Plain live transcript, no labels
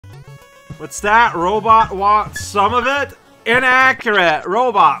What's that? Robot wants some of it? Inaccurate!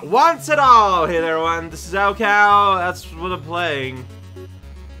 Robot wants it all! Hey there, everyone. This is raocow. That's what I'm playing.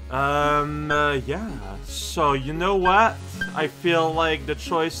 Yeah. So, you know what? I feel like the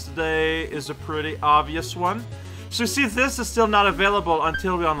choice today is a pretty obvious one. So, you see, this is still not available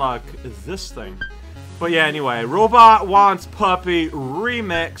until we unlock this thing. But yeah, anyway. Robot Wants Puppy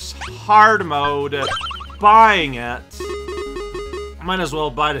Remix Hard Mode. Buying it. Might as well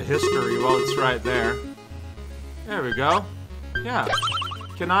buy the history while it's right there. There we go. Yeah.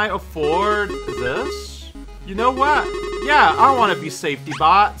 Can I afford this? You know what? Yeah, I want to be Safety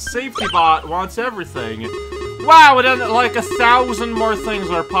Bot. Safety Bot wants everything. Wow, and then like 1,000 more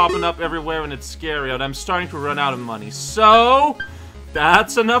things are popping up everywhere and it's scary and I'm starting to run out of money. So,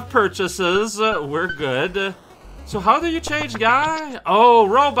 that's enough purchases. We're good. So how do you change, guy? Oh,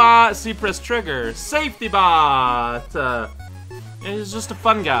 robot. C, press trigger. Safety Bot. He's just a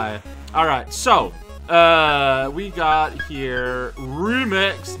fun guy. Alright, so. We got here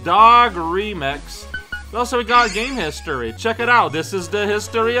Remix, Dog Remix. Also, we got game history. Check it out. This is the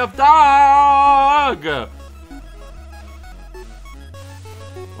history of Dog. Well,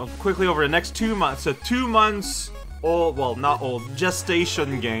 quickly over the next 2 months. So 2 months old, well, not old,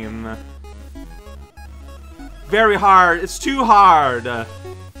 gestation game. Very hard. It's too hard.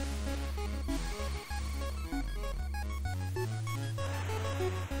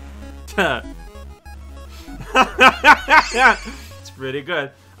 It's pretty good.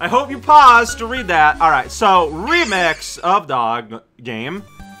 I hope you paused to read that. Alright, so remix of Dog game.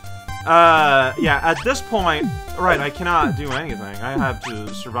 Yeah, at this point, right, I cannot do anything. I have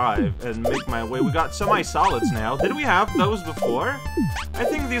to survive and make my way. We got semi-solids now. Did we have those before? I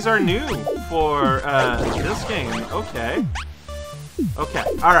think these are new for this game. Okay. Okay,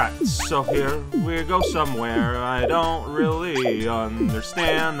 alright, so here we go somewhere. I don't really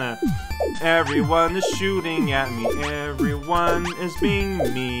understand that everyone is shooting at me. Everyone is being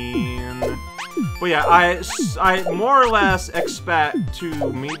mean. But yeah, I more or less expect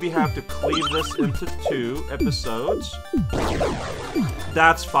to maybe have to cleave this into 2 episodes.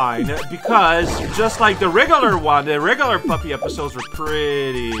 That's fine, because just like the regular one, the regular puppy episodes were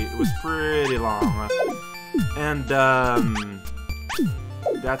pretty long. And,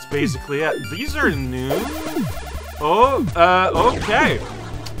 that's basically it. These are new. Oh, okay.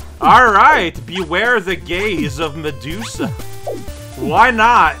 Alright, beware the gaze of Medusa. Why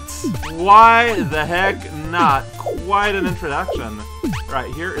not? Why the heck not? Quite an introduction.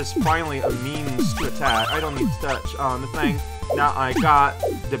 Right, here is finally a means to attack. I don't need to touch on the thing. Now I got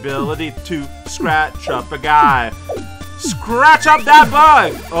the ability to scratch up a guy. Scratch up that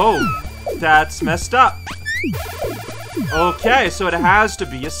bug! Oh, that's messed up. Okay, so it has to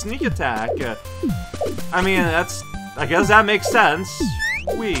be a sneak attack. I mean, I guess that makes sense.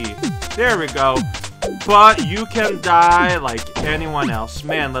 There we go. But you can die like anyone else.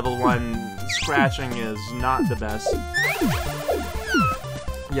 Man, level 1 scratching is not the best.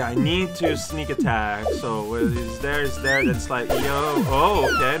 Yeah, I need to sneak attack. So is there, that's like, yo, oh,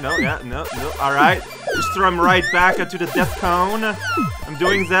 okay, no, yeah, no, alright. Just throw him right back into the death cone. I'm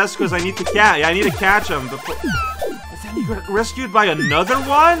doing this because I need to catch him before. He got rescued by another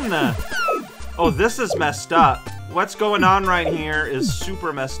one? Oh, this is messed up. What's going on right here is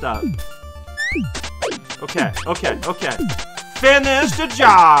super messed up. Okay. Finish the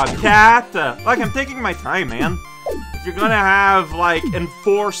job, cat! Like, I'm taking my time, man. If you're gonna have, like,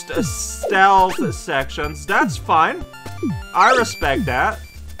 enforced stealth sections, that's fine. I respect that.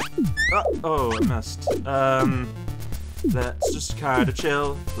 Oh, I missed. Let's just kinda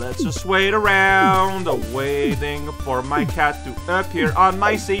chill. Let's just wait around, waiting for my cat to appear on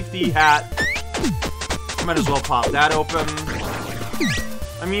my safety hat. Might as well pop that open.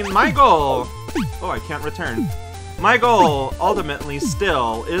 I mean, my goal... Oh, I can't return. My goal, ultimately,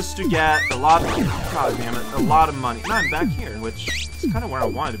 still, is to get a lot of... God damn it, a lot of money. Now I'm back here, which is kind of where I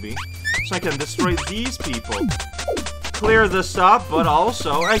wanted to be. So I can destroy these people. Clear this up, but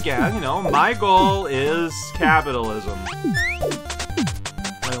also, again, you know, my goal is capitalism.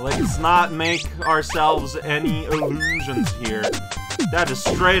 Let's not make ourselves any illusions here. That is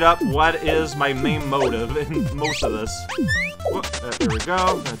straight up what is my main motive in most of this. Whoop, there we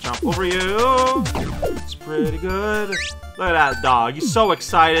go. Gonna jump over you. It's pretty good. Look at that dog. He's so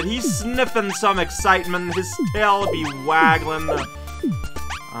excited. He's sniffing some excitement. His tail be waggling.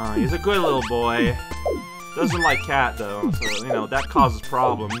 He's a good little boy. Doesn't like cat though, so you know that causes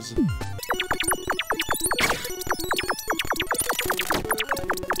problems.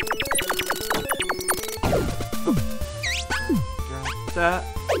 Grab that.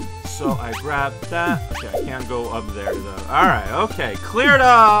 So I grabbed that. Okay, I can't go up there though. Alright, okay, cleared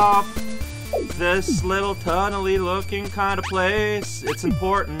off this little tunnely looking kind of place. It's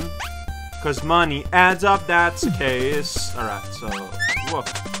important, because money adds up, that's the case. Alright, so, whoa.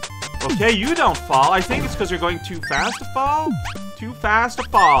 Okay, you don't fall. I think it's because you're going too fast to fall. Too fast to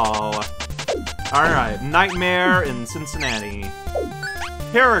fall. Alright, Nightmare in Cincinnati.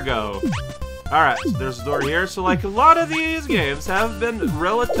 Here we go. Alright, so there's a door here. So, like, a lot of these games have been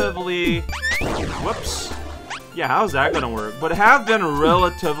relatively... Whoops. Yeah, how's that gonna work? But have been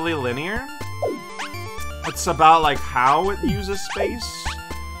relatively linear. It's about, like, how it uses space.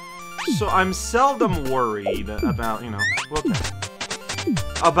 So I'm seldom worried about, you know, okay.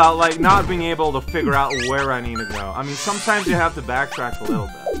 About, like, not being able to figure out where I need to go. I mean, sometimes you have to backtrack a little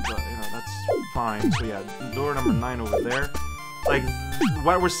bit, but, you know, that's fine. So yeah, door number 9 over there. Like,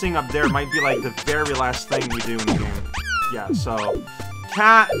 what we're seeing up there might be, like, the very last thing we do in the game. Yeah, so...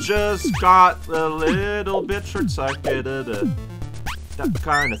 Cat just got a little bit short-circuited. That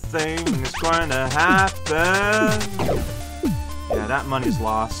kind of thing is going to happen. Yeah, that money's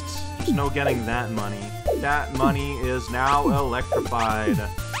lost. There's no getting that money. That money is now electrified.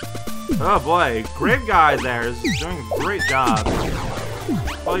 Oh boy, great guy there is doing a great job.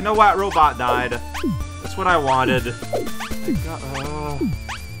 Well, you know what? Robot died. That's what I wanted.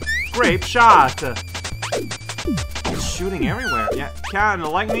 Grape shot! It's shooting everywhere. Yeah, cat in the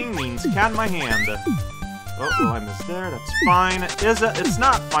lightning means cat in my hand. Oh, I missed there. That's fine. Is it? It's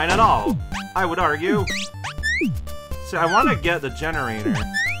not fine at all, I would argue. See, I want to get the generator.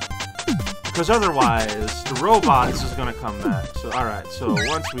 Because otherwise, the robots is gonna come back. So, alright, so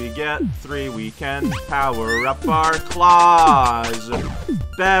once we get 3, we can power up our claws.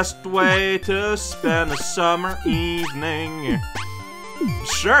 Best way to spend a summer evening.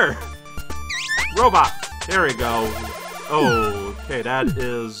 Sure. Robot. There we go. Oh, okay, that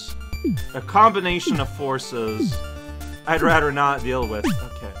is a combination of forces I'd rather not deal with.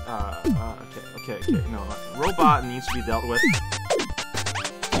 Okay, okay, no, robot needs to be dealt with.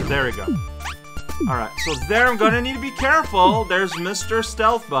 So there we go. Alright, so there I'm gonna need to be careful. There's Mr.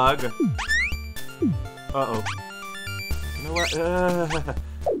 Stealth Bug. Uh-oh. You know what?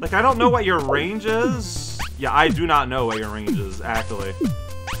 Like, I don't know what your range is. Yeah, I do not know what your range is, actually.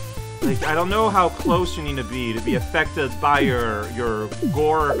 Like, I don't know how close you need to be affected by your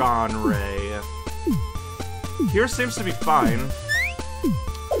Gorgon Ray. Here seems to be fine.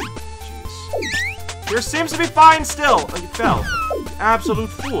 Jeez. Here seems to be fine still! Oh, you fell.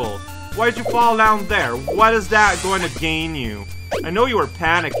 Absolute fool. Why'd you fall down there? What is that going to gain you? I know you were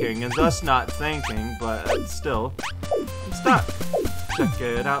panicking and thus not thinking, but still. Stop. Check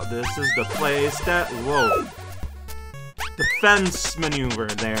it out. This is the place that... Whoa. Defense maneuver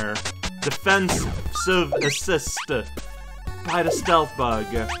there. Defensive assist by the Stealth Bug.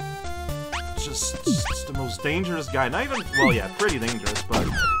 Just the most dangerous guy. Not even... Well, yeah, pretty dangerous, but...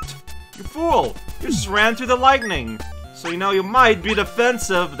 You fool! You just ran through the lightning! So, you know, you might be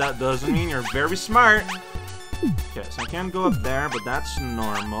defensive. That doesn't mean you're very smart. Okay, so I can't go up there, but that's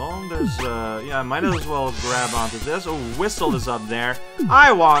normal. There's, yeah, I might as well grab onto this. Oh, Whistle is up there.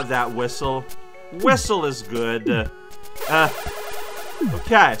 I want that Whistle. Whistle is good.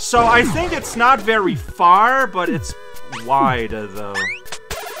 Okay, so I think it's not very far, but it's wide, though.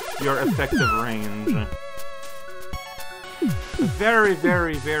 Your effective range. A very,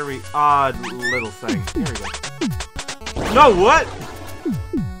 very, very odd little thing. Here we go. No, what?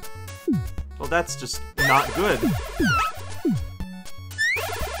 Well, that's just not good.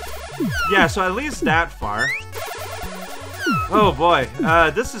 Yeah, so at least that far. Oh boy,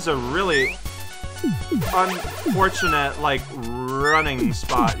 this is a really unfortunate, like, running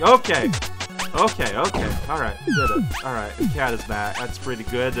spot. Okay. Okay, alright, did it. Alright, the cat is back. That's pretty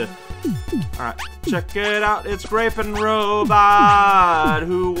good. Alright, check it out. It's Grape and Robot.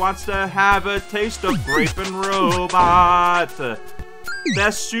 Who wants to have a taste of Grape and Robot?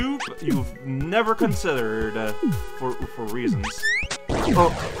 Best soup you've never considered for reasons. Oh,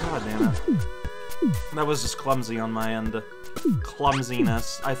 god damn it. That was just clumsy on my end.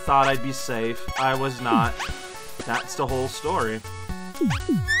 Clumsiness. I thought I'd be safe. I was not. That's the whole story.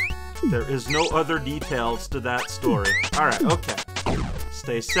 There is no other details to that story. Alright, okay.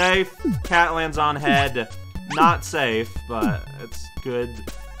 Stay safe. Cat lands on head. Not safe, but it's good.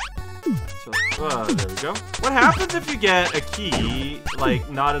 So, there we go. What happens if you get a key, like,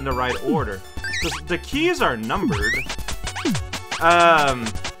 not in the right order? Because the keys are numbered. Oh,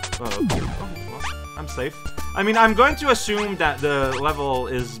 well, I'm safe. I mean, I'm going to assume that the level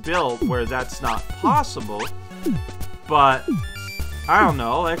is built where that's not possible, but I don't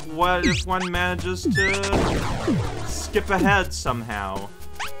know, like, what if one manages to skip ahead somehow?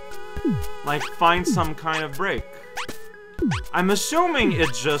 Like, find some kind of break. I'm assuming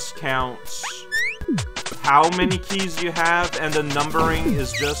it just counts how many keys you have, and the numbering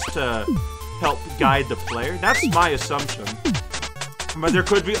is just to help guide the player. That's my assumption. But there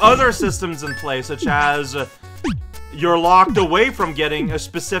could be other systems in play, such as you're locked away from getting a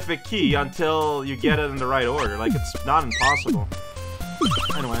specific key until you get it in the right order. Like, it's not impossible.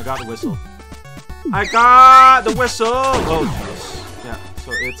 Anyway, I got the whistle. I got the whistle! Oh, jeez. Yeah,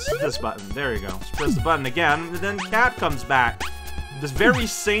 so it's this button. There you go. Just press the button again, and then Cat comes back. This very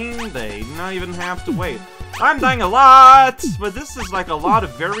same day. You don't even have to wait. I'm dying a lot! But this is like a lot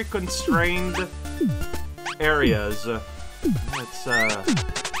of very constrained areas. It's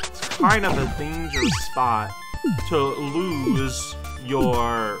kind of a dangerous spot to lose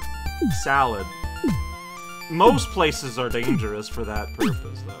your salad. Most places are dangerous for that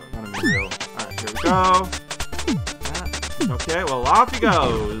purpose, though. I'm gonna be real. Alright, here we go. Okay, well, off he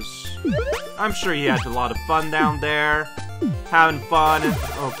goes. I'm sure he had a lot of fun down there. Having fun.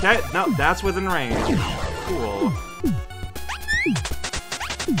 Okay, no, that's within range. Cool.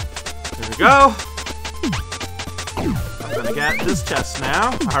 Here we go. I'm gonna get this chest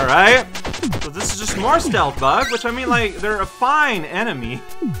now. Alright. So this is just more stealth bug, which I mean, like, they're a fine enemy.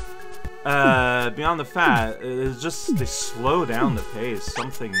 Beyond the fact, it's just, they slow down the pace.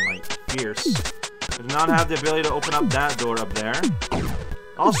 Something, like, fierce. I do not have the ability to open up that door up there.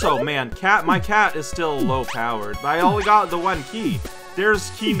 Also, man, my cat is still low powered, but I only got the one key. There's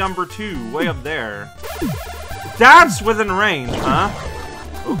key number 2, way up there. That's within range, huh?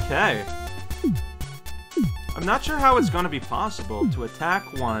 Okay. I'm not sure how it's gonna be possible to attack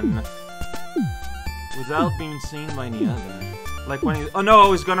one without being seen by any other. Like when he— oh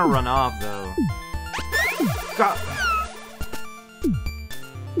no, he's gonna run off though. God.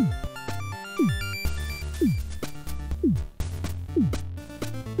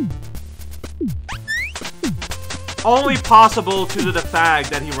 Only possible due to the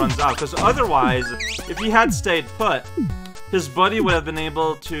fact that he runs out, because otherwise, if he had stayed put, his buddy would have been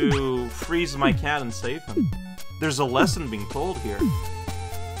able to freeze my cat and save him. There's a lesson being told here.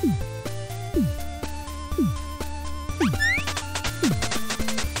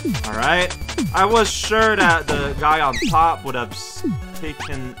 Alright. I was sure that the guy on top would have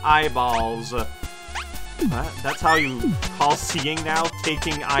taken eyeballs. That's how you call seeing now?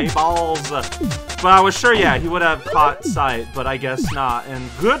 Taking eyeballs? But I was sure, yeah, he would have caught sight, but I guess not. And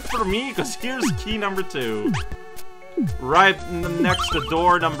good for me, because here's key number 2. Right next to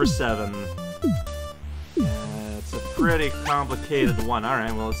door number 7. It's a pretty complicated one.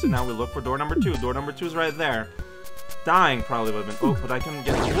 Alright, well, so now we look for door number 2. Door number 2 is right there. Dying probably would have been— oh, but I can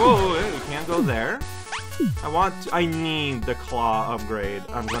get— whoa, we can't go there. I need the claw upgrade.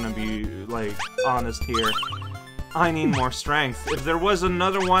 I'm gonna be, like, honest here. I need more strength. If there was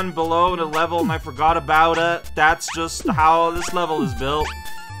another one below the level and I forgot about it, that's just how this level is built.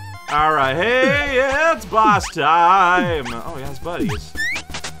 Alright, hey, it's boss time! Oh, yeah, his buddies.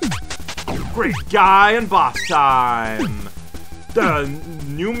 Great guy and boss time! The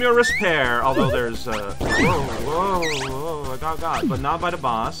numerous pair, although there's, whoa, I got, but not by the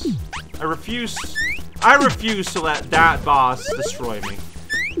boss. I refuse to let that boss destroy me.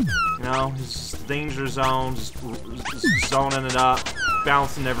 You know, it's danger zone, just zoning it up,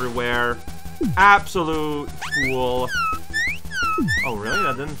 bouncing everywhere. Absolute fool. Oh, really?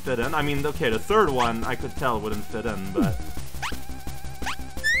 That didn't fit in? I mean, okay, the third one, I could tell wouldn't fit in, but...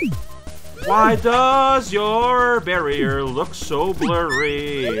 why does your barrier look so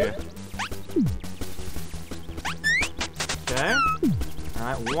blurry? Okay.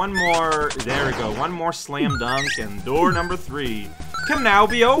 Alright, one more. There we go. One more slam dunk, and door number 3 can now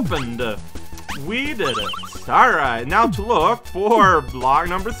be opened. We did it. Alright, now to look for block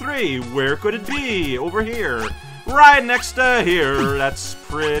number 3. Where could it be? Over here. Right next to here. That's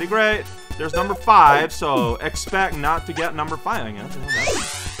pretty great. There's number 5, so expect not to get number 5, I guess.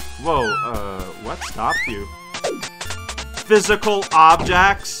 Whoa, what stopped you? Physical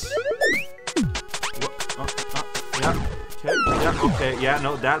objects? Yeah. Okay, yeah, okay, yeah,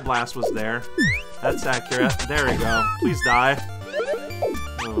 no, that blast was there. That's accurate. There we go. Please die.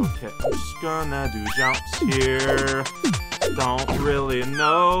 Okay, I'm just gonna do jumps here. Don't really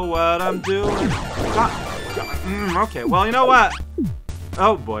know what I'm doing. Okay, well, you know what?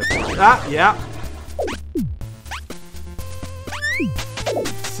 Oh, boy. Ah, yeah.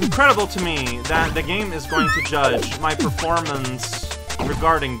 It's incredible to me that the game is going to judge my performance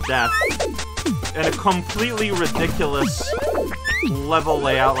regarding death in a completely ridiculous level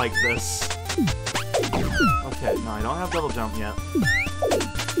layout like this. Okay, no, I don't have double jump yet.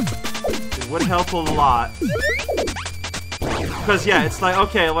 It would help a lot. Because, yeah, it's like,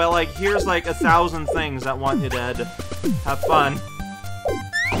 okay, well, like, here's like 1,000 things that want you dead. Have fun.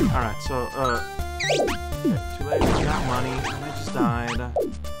 Alright, so, okay, too late for that money, and I just died.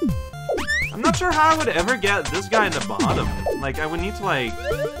 I'm not sure how I would ever get this guy in the bottom. Like, I would need to, like,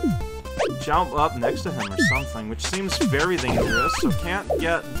 jump up next to him or something, which seems very dangerous, so can't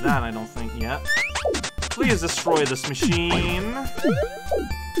get that, I don't think, yet. Please destroy this machine.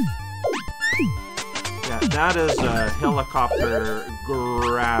 Yeah, that is a helicopter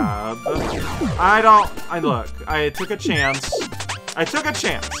grab. Look, I took a chance. I took a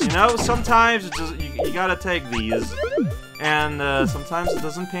chance, you know? Sometimes it just, you gotta take these. And sometimes it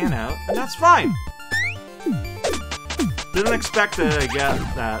doesn't pan out, and that's fine. Didn't expect to get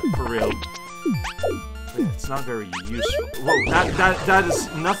that, for real. Wait, it's not very useful. Whoa, that is,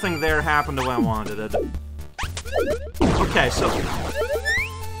 nothing there happened the way I wanted it. Okay, so...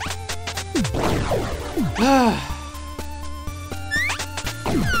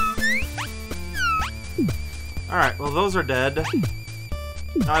 Alright, well those are dead.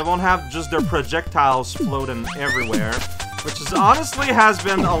 Now I won't have just their projectiles floating everywhere, which is honestly has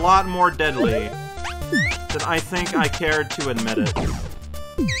been a lot more deadly than I think I cared to admit it. Okay.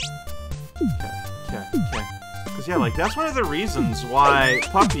 Because yeah, like, that's one of the reasons why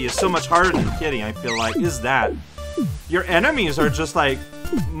Puppy is so much harder than Kitty, I feel like, is that your enemies are just, like,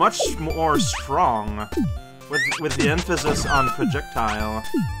 much more strong with the emphasis on projectile.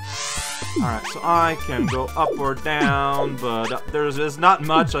 Alright, so I can go up or down, but there's not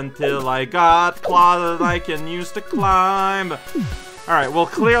much until I got claw that I can use to climb. Alright, well,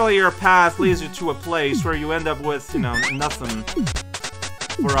 clearly your path leads you to a place where you end up with, you know, nothing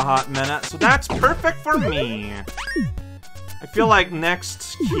for a hot minute, so that's perfect for me. I feel like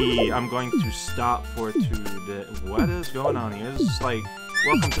next key I'm going to stop for today. What is going on here? This is like,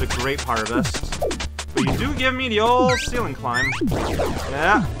 welcome to the Grape Harvest. But you do give me the old ceiling climb.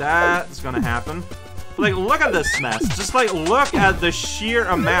 Yeah, that's gonna happen. Like, look at this mess. Just, like, look at the sheer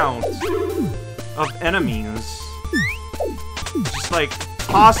amount of enemies. Just, like,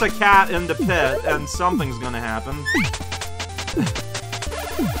 toss a cat in the pit and something's gonna happen.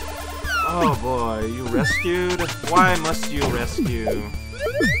 Oh boy, you rescued? Why must you rescue?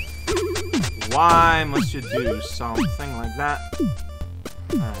 Why must you do something like that?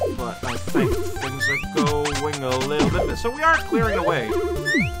 But I think things are going a little bit... So we are clearing away.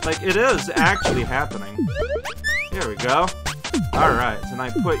 Like, it is actually happening. Here we go. Alright, and I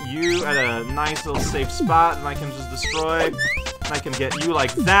put you at a nice little safe spot, and I can just destroy. And I can get you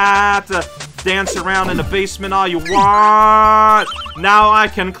like that. Dance around in the basement all you want. Now I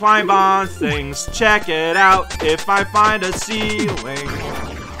can climb on things. Check it out if I find a ceiling.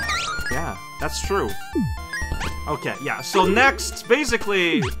 Yeah, that's true. Okay, yeah, so next,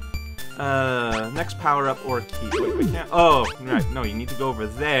 basically, next power-up or key. Wait, we can't, oh, right, no, you need to go over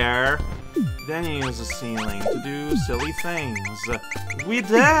there. Then you use the ceiling to do silly things. We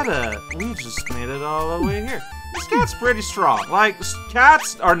did it! We just made it all the way here. This cat's pretty strong. Like,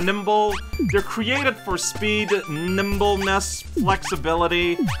 cats are nimble. They're created for speed, nimbleness,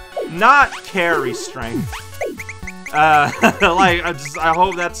 flexibility, not carry strength. Like, I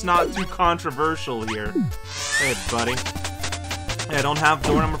hope that's not too controversial here. Hey, buddy. Hey, I don't have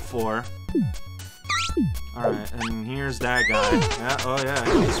door number 4. Alright, and here's that guy. Yeah, oh yeah,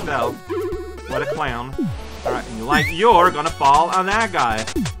 he just fell. What a clown. Alright, and you're gonna fall on that guy.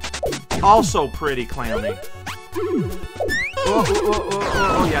 Also pretty clowny.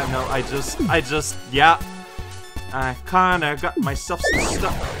 Oh, yeah, no, I just, yeah. I kinda got myself some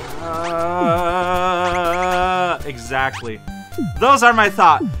stuff. Exactly. Those are my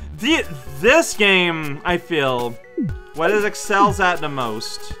thoughts. This game, I feel, what it excels at the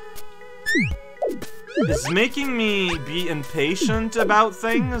most is making me be impatient about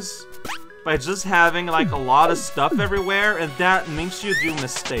things by just having, like, a lot of stuff everywhere, and that makes you do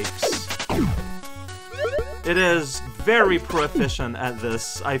mistakes. It is very proficient at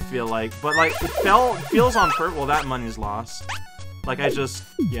this, I feel like, but, like, it feels on purpose. Well, that money's lost. Like,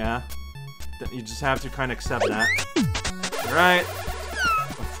 yeah. You just have to kind of accept that. Right?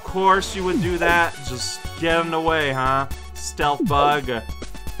 Of course you would do that. Just get in the way, huh? Stealth bug.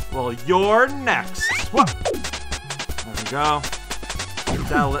 Well, you're next. Whoa. There we go.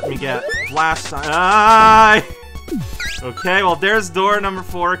 That'll let me get blast on. Ah! Okay, well, there's door number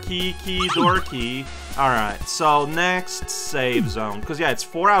 4. Key, door, key. Alright, so next save zone. Because, yeah, it's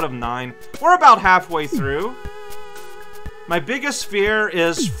 4 out of 9. We're about halfway through. My biggest fear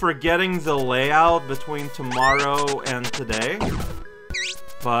is forgetting the layout between tomorrow and today.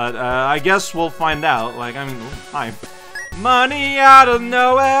 But, I guess we'll find out. Like, I mean, hi. Money out of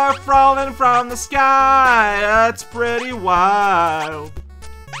nowhere, falling from the sky. That's pretty wild.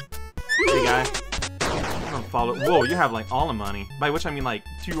 Hey, guy. I'm gonna follow. Whoa, you have like all the money. By which I mean like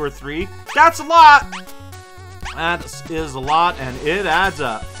 2 or 3. That's a lot! That is a lot, and it adds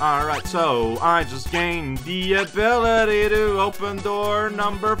up. Alright, so I just gained the ability to open door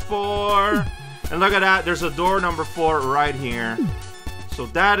number 4. And look at that, there's a door number 4 right here. So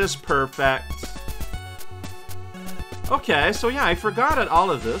that is perfect. Okay, so yeah, I forgot that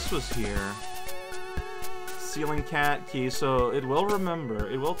all of this was here. Ceiling cat key, so it will remember.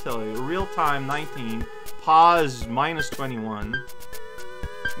 It will tell you. Real time 19. Pause -21.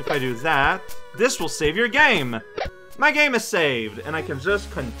 If I do that, this will save your game. My game is saved, and I can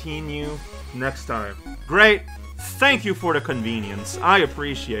just continue next time. Great. Thank you for the convenience. I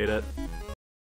appreciate it.